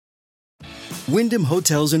Wyndham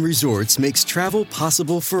Hotels and Resorts makes travel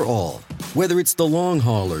possible for all. Whether it's the long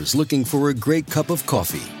haulers looking for a great cup of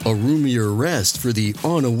coffee, a roomier rest for the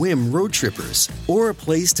on-a-whim road trippers, or a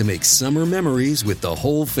place to make summer memories with the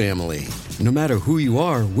whole family. No matter who you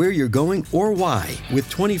are, where you're going, or why, with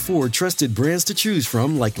 24 trusted brands to choose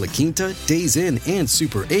from like La Quinta, Days Inn, and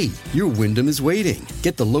Super 8, your Wyndham is waiting.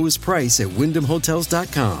 Get the lowest price at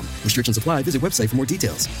WyndhamHotels.com. Restrictions apply. Visit website for more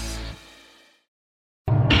details.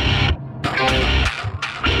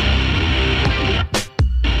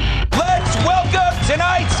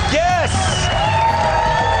 Tonight's guest.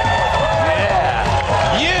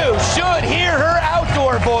 Yeah. You should hear her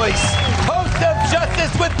outdoor voice. Host of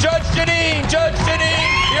Justice with Judge Jeanine. Judge Jeanine,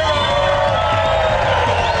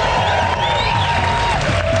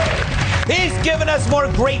 he's given us more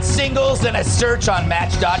great singles than a search on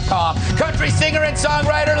Match.com. Country singer and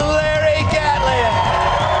songwriter Larry Gatlin.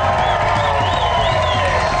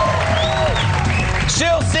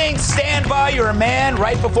 She'll sing Stand By Your Man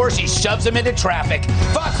right before she shoves him into traffic.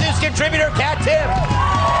 Fox News contributor Kat Timm.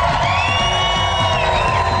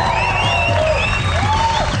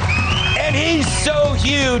 And he's so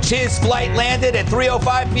huge, his flight landed at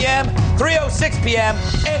 3:05 p.m., 3:06 p.m.,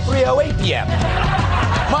 and 3:08 p.m.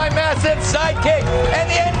 My massive sidekick and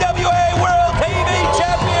the NWA World TV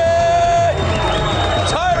Champion,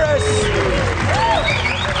 Tyrus.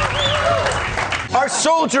 Our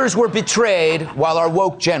soldiers were betrayed while our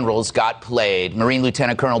woke generals got played. Marine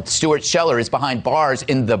Lieutenant Colonel Stuart Scheller is behind bars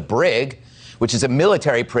in the Brig, which is a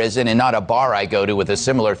military prison and not a bar I go to with a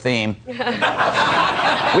similar theme.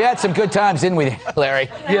 We had some good times, didn't we, Larry?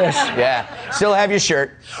 Yes. Yeah. Still have your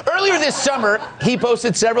shirt. Earlier this summer, he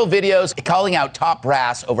posted several videos calling out top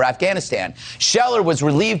brass over Afghanistan. Scheller was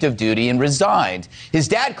relieved of duty and resigned. His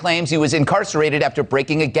dad claims he was incarcerated after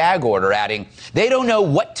breaking a gag order, adding, "They don't know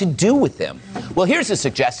what to do with him." Well, here's a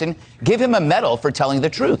suggestion. Give him a medal for telling the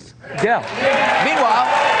truth. Yeah.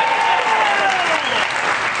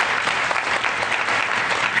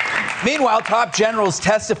 Meanwhile, top generals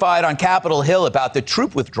testified on Capitol Hill about the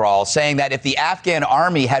troop withdrawal, saying that if the Afghan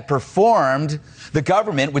army had performed, the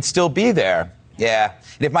government would still be there. Yeah.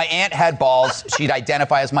 And if my aunt had balls, she'd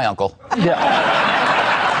identify as my uncle. Yeah.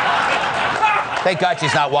 Thank God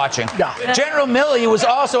she's not watching. Yeah. General Milley was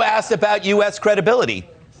also asked about U.S. credibility.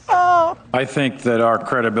 I think that our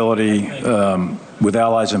credibility with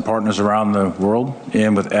allies and partners around the world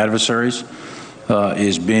and with adversaries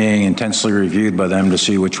is being intensely reviewed by them to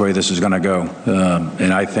see which way this is going to go.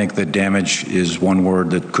 And I think that damage is one word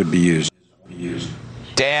that could be used.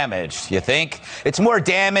 Damaged, you think? It's more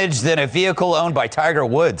damage than a vehicle owned by Tiger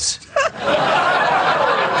Woods.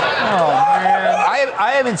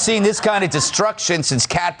 I haven't seen this kind of destruction since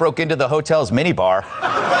Kat broke into the hotel's minibar.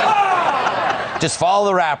 Just follow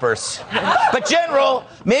the rappers. But, General,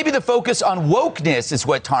 maybe the focus on wokeness is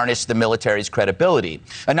what tarnished the military's credibility.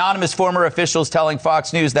 Anonymous former officials telling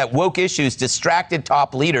Fox News that woke issues distracted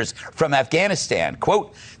top leaders from Afghanistan.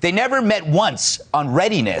 Quote, "They never met once on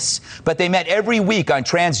readiness, but they met every week on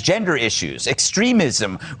transgender issues,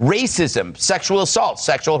 extremism, racism, sexual assault,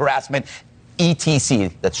 sexual harassment, etc."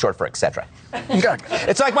 That's short for etc.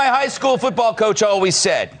 It's like my high school football coach always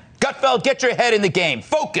said, "Gutfeld, get your head in the game.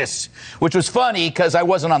 Focus." Which was funny because I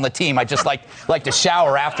wasn't on the team. I just like to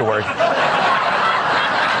shower afterward.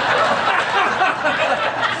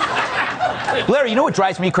 Larry, you know what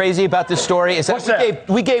drives me crazy about this story is that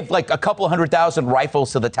we gave like a couple 100,000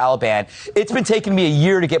 rifles to the Taliban. It's been taking me a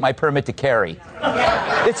year to get my permit to carry.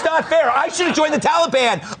 It's not fair. I should have joined the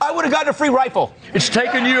Taliban. I would have gotten a free rifle. It's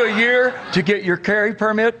taken you a year to get your carry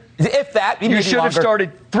permit? If that, you should have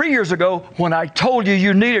started 3 years ago when I told you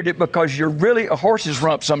you needed it because you're really a horse's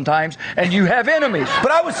rump sometimes and you have enemies.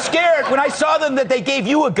 But I was scared when I saw them that they gave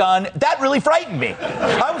you a gun. That really frightened me.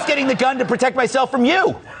 I was getting the gun to protect myself from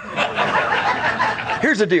you.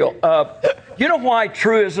 Here's the deal. You know why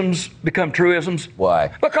truisms become truisms?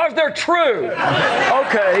 Why? Because they're true.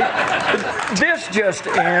 Okay. This just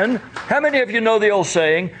in. How many of you know the old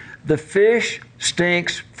saying, the fish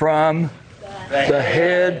stinks from the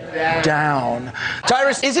head down?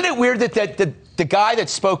 Tyrus, isn't it weird that the guy that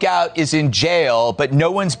spoke out is in jail, but no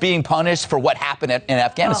one's being punished for what happened in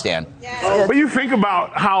Afghanistan? Oh. Yes. But you think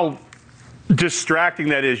about how distracting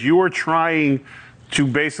that is. You were trying to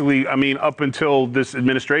basically, up until this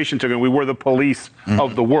administration took it, we were the police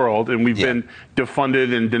of the world, and we've been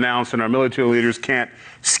defunded and denounced, and our military leaders can't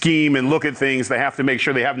scheme and look at things. They have to make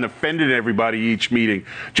sure they haven't offended everybody each meeting.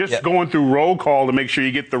 Just going through roll call to make sure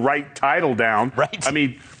you get the right title down. Right.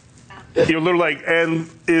 You're literally like, and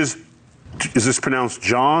is this pronounced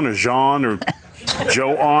John or Jean or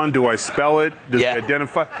Joanne, do I spell it? Does Yeah. it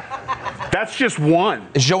identify? That's just one.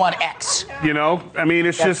 It's Joanne X. You know, I mean,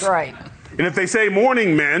 it's That's just. right. And if they say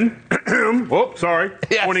morning men,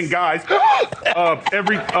 Yes. morning guys,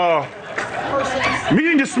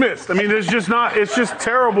 meeting dismissed. I mean, it's just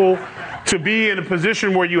terrible to be in a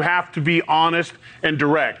position where you have to be honest and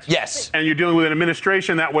direct. Yes. And you're dealing with an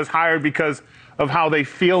administration that was hired because of how they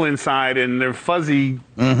feel inside and their fuzzy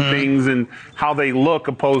things and how they look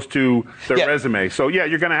opposed to their resume. So, yeah,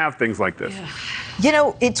 you're going to have things like this. You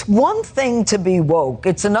know, it's one thing to be woke.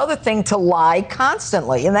 It's another thing to lie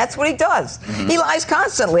constantly. And that's what he does. He lies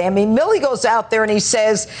constantly. I mean, Millie goes out there and he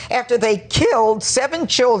says, after they killed 7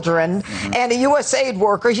 children and a USAID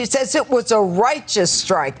worker, he says it was a righteous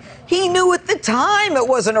strike. He knew at the time it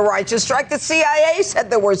wasn't a righteous strike. The CIA said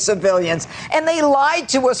there were civilians. And they lied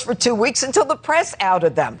to us for 2 weeks until the press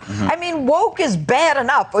outed them. I mean, woke is bad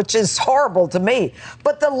enough, which is horrible to me.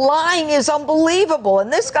 But the lying is unbelievable.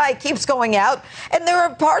 And this guy keeps going out. And there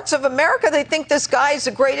are parts of America, they think this guy is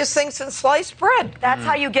the greatest thing since sliced bread. That's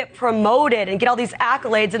how you get promoted and get all these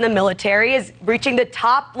accolades in the military, is reaching the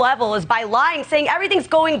top level is by lying, saying everything's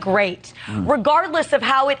going great, regardless of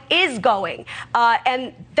how it is going.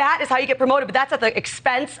 And that is how you get promoted. But that's at the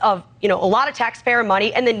expense of, a lot of taxpayer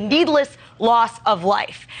money and the needless loss of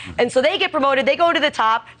life. And so they get promoted, they go to the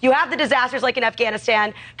top. You have the disasters like in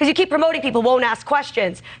Afghanistan because you keep promoting people who won't ask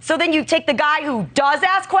questions. So then you take the guy who does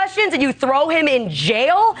ask questions and you throw him in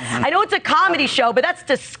jail. I know it's a comedy show, but that's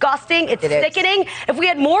disgusting. It's sickening. If we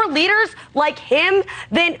had more leaders like him,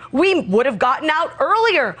 then we would have gotten out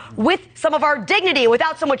earlier with some of our dignity,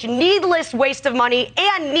 without so much needless waste of money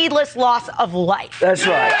and needless loss of life. That's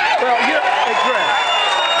right. Well, hey, Greg.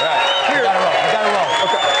 Right. I gotta roll.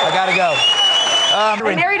 Okay. I gotta go.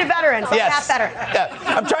 I'm married a veteran, so Yes. half better.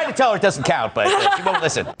 Yeah. I'm trying to tell her it doesn't count, but she won't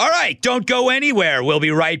listen. All right, don't go anywhere. We'll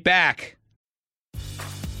be right back.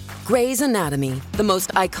 Grey's Anatomy, the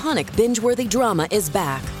most iconic binge-worthy drama, is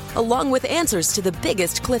back, along with answers to the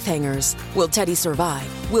biggest cliffhangers. Will Teddy survive?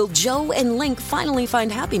 Will Joe and Link finally find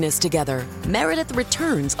happiness together? Meredith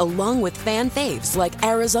returns along with fan faves like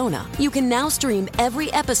Arizona. You can now stream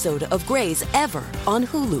every episode of Grey's ever on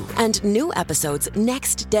Hulu, and new episodes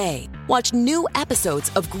next day. Watch new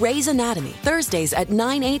episodes of Grey's Anatomy Thursdays at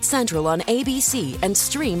 9/8 Central on ABC and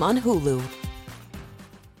stream on Hulu.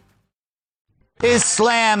 His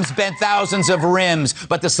slams bent thousands of rims,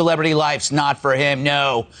 but the celebrity life's not for him,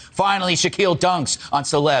 no. Finally, Shaquille dunks on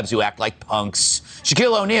celebs who act like punks.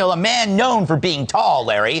 Shaquille O'Neal, a man known for being tall,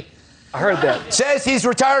 Larry, I heard that. says he's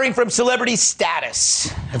retiring from celebrity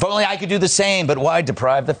status. If only I could do the same, but why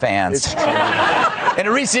deprive the fans? In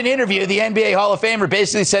a recent interview, the NBA Hall of Famer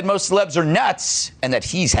basically said most celebs are nuts and that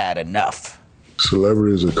he's had enough.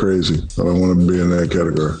 Celebrities are crazy. I don't want to be in that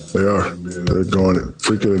category. They are. They're going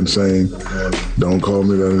freaking insane. Don't call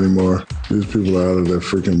me that anymore. These people are out of their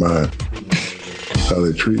freaking mind. How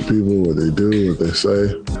they treat people, what they do, what they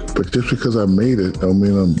say. But just because I made it don't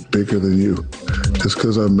mean I'm bigger than you. Just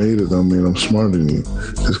because I made it don't mean I'm smarter than you.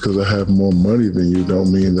 Just because I have more money than you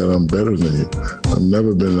don't mean that I'm better than you. I've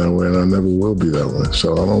never been that way and I never will be that way.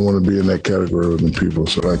 So I don't want to be in that category with them people.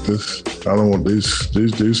 So like this, I don't want these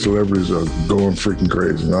celebrities are going freaking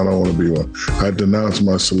crazy and I don't want to be one. I denounce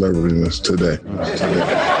my celebrityness today.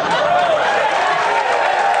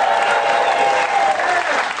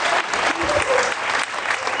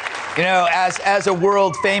 As a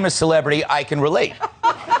world-famous celebrity, I can relate.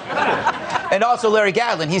 And also Larry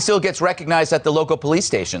Gatlin, he still gets recognized at the local police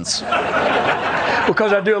stations.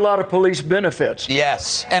 Because I do a lot of police benefits.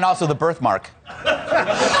 Yes, and also the birthmark.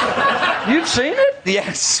 You've seen it?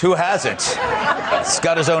 Yes, who hasn't? He's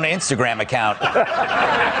got his own Instagram account.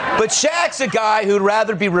 But Shaq's a guy who'd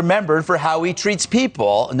rather be remembered for how he treats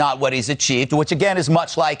people, not what he's achieved, which again is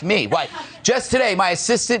much like me. Right. Just today, my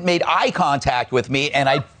assistant made eye contact with me and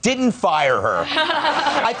I didn't fire her.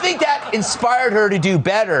 I think that inspired her to do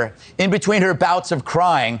better in between her bouts of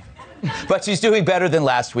crying. But she's doing better than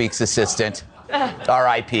last week's assistant.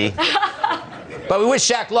 R.I.P. But we wish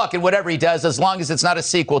Shaq luck in whatever he does, as long as it's not a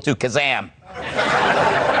sequel to Kazam.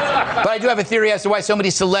 But I do have a theory as to why so many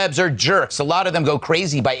celebs are jerks. A lot of them go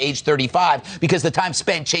crazy by age 35 because the time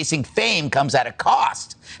spent chasing fame comes at a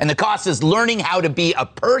cost. And the cost is learning how to be a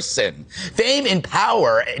person. Fame and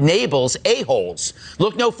power enables a-holes.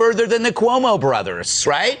 Look no further than the Cuomo brothers,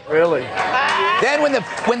 right? Really? Then when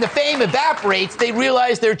the fame evaporates, they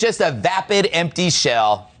realize they're just a vapid, empty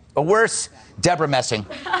shell. Or worse, Deborah Messing.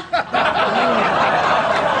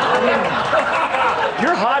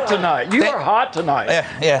 You're hot tonight. You are hot tonight.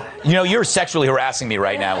 Yeah. You're sexually harassing me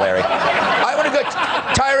right now, Larry. I want to go,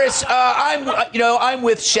 Tyrus. I'm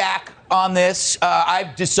with Shaq on this.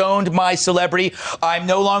 I've disowned my celebrity. I'm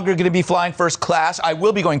no longer going to be flying first class. I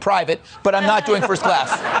will be going private, but I'm not doing first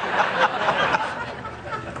class.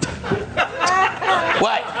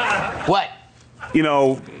 What? You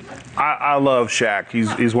know, I love Shaq.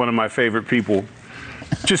 He's one of my favorite people.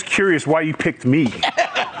 Just curious why you picked me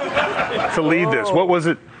to lead this. What was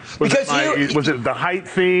it? Was it the height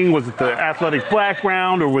thing? Was it the athletic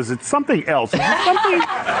background? Or was it something else? Was it something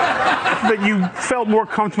that you felt more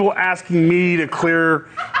comfortable asking me to clear,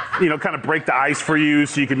 kind of break the ice for you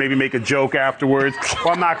so you could maybe make a joke afterwards?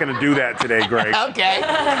 Well, I'm not going to do that today, Greg. Okay.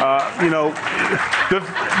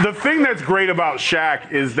 The thing that's great about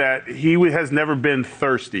Shaq is that he has never been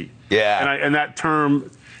thirsty. Yeah. And that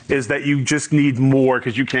term is that you just need more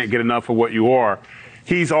because you can't get enough of what you are.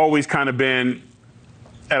 He's always kind of been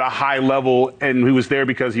at a high level, and he was there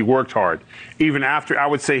because he worked hard. Even after, I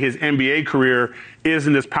would say his NBA career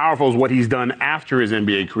isn't as powerful as what he's done after his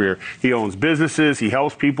NBA career. He owns businesses, he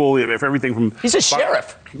helps people, if everything from... He's a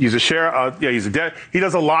sheriff. He's a sheriff, he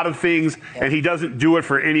does a lot of things, and he doesn't do it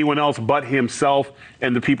for anyone else but himself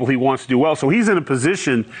and the people he wants to do well. So he's in a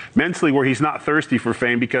position mentally where he's not thirsty for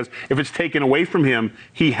fame, because if it's taken away from him,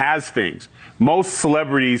 he has things. Most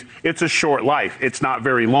celebrities, it's a short life. It's not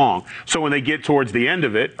very long. So when they get towards the end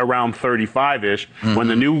of it, around 35-ish, when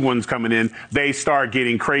the new one's coming in, they start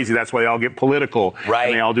getting crazy. That's why they all get political. Right.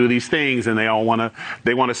 And they all do these things, and they want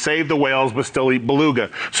to save the whales but still eat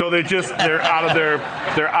beluga. So they're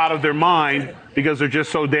out of their mind because they're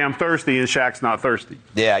just so damn thirsty, and Shaq's not thirsty.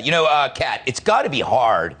 Yeah, Kat, it's got to be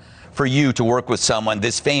hard for you to work with someone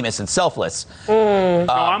this famous and selfless. No,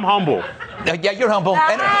 I'm humble. Yeah, you're humble.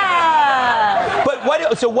 But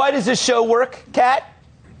why does this show work, Kat?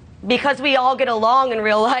 Because we all get along in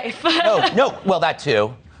real life. No. Well, that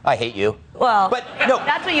too. I hate you. Well, but no.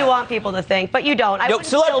 That's what you want people to think, but you don't.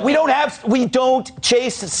 We don't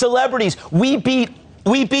chase celebrities. We beat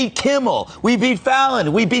Kimmel. We beat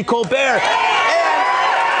Fallon. We beat Colbert.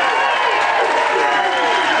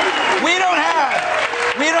 And we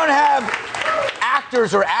don't have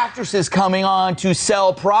actors or actresses coming on to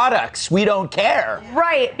sell products. We don't care.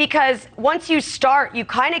 Right, because once you start, you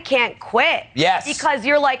kind of can't quit. Yes. Because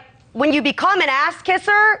you're like, when you become an ass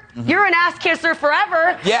kisser, you're an ass kisser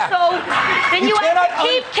forever. Yeah. So then you have to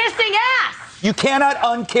keep kissing ass. You cannot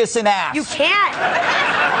unkiss an ass. You can't.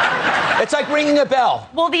 It's like ringing a bell.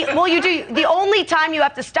 You do. The only time you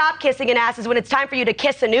have to stop kissing an ass is when it's time for you to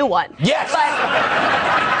kiss a new one. Yes.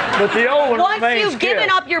 But the old one once remains you've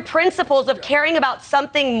given up your principles of caring about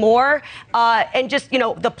something more and just,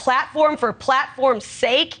 the platform for platform's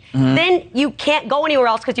sake, then you can't go anywhere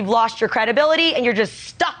else because you've lost your credibility and you're just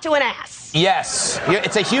stuck to an ass. Yes.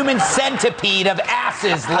 It's a human centipede of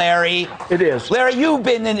asses, Larry. It is. Larry, you've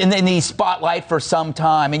been in the spotlight for some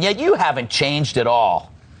time, and yet you haven't changed at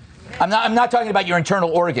all. I'm not talking about your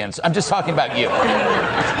internal organs. I'm just talking about you.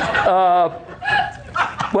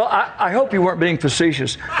 Well, I hope you weren't being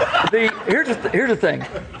facetious. Here's the thing.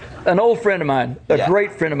 An old friend of mine,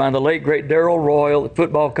 great friend of mine, the late, great Darryl Royal, the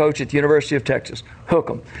football coach at the University of Texas,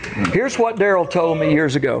 Hook'em. Here's what Darryl told me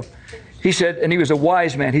years ago. He said, and he was a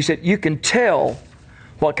wise man, he said, you can tell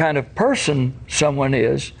what kind of person someone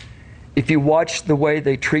is if you watch the way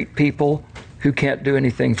they treat people who can't do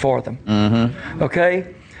anything for them.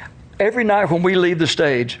 Okay? Every night when we leave the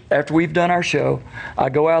stage, after we've done our show, I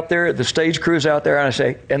go out there, the stage crew's out there, and I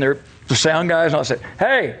say, and they're the sound guys, and I say,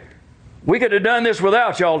 hey, we could have done this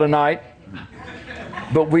without y'all tonight,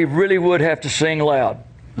 but we really would have to sing loud.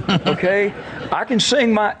 Okay? I can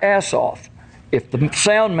sing my ass off. If the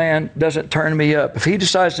sound man doesn't turn me up, if he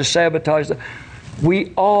decides to sabotage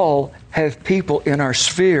we all have people in our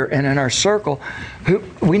sphere and in our circle who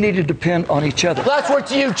we need to depend on each other. Last word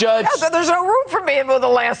to you, Judge. No, there's no room for me with the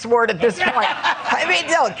last word at this point. I mean,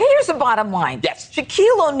 look, here's the bottom line. Yes.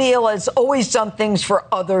 Shaquille O'Neal has always done things for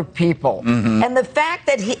other people. And the fact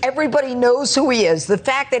that everybody knows who he is, the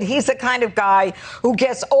fact that he's the kind of guy who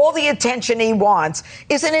gets all the attention he wants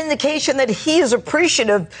is an indication that he is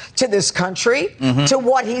appreciative to this country, to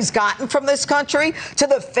what he's gotten from this country, to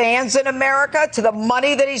the fans in America, to the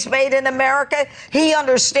money that he's made in America. He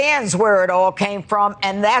understands where it all came from,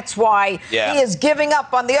 and that's why he is giving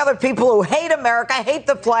up on the other people who hate America, hate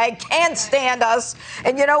the flag, can't stand us.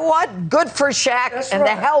 And you know what? Good for Shaq, that's and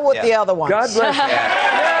right. The hell with the other ones. God bless you.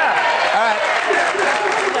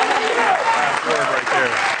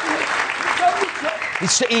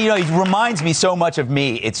 All right. He reminds me so much of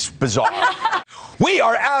me. It's bizarre. We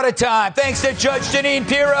are out of time. Thanks to Judge Jeanine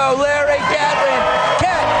Pirro, Larry Gatlin,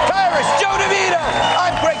 Kat Kairis, Joe DeVito.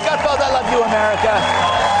 I'm Greg Gutfeld. I love you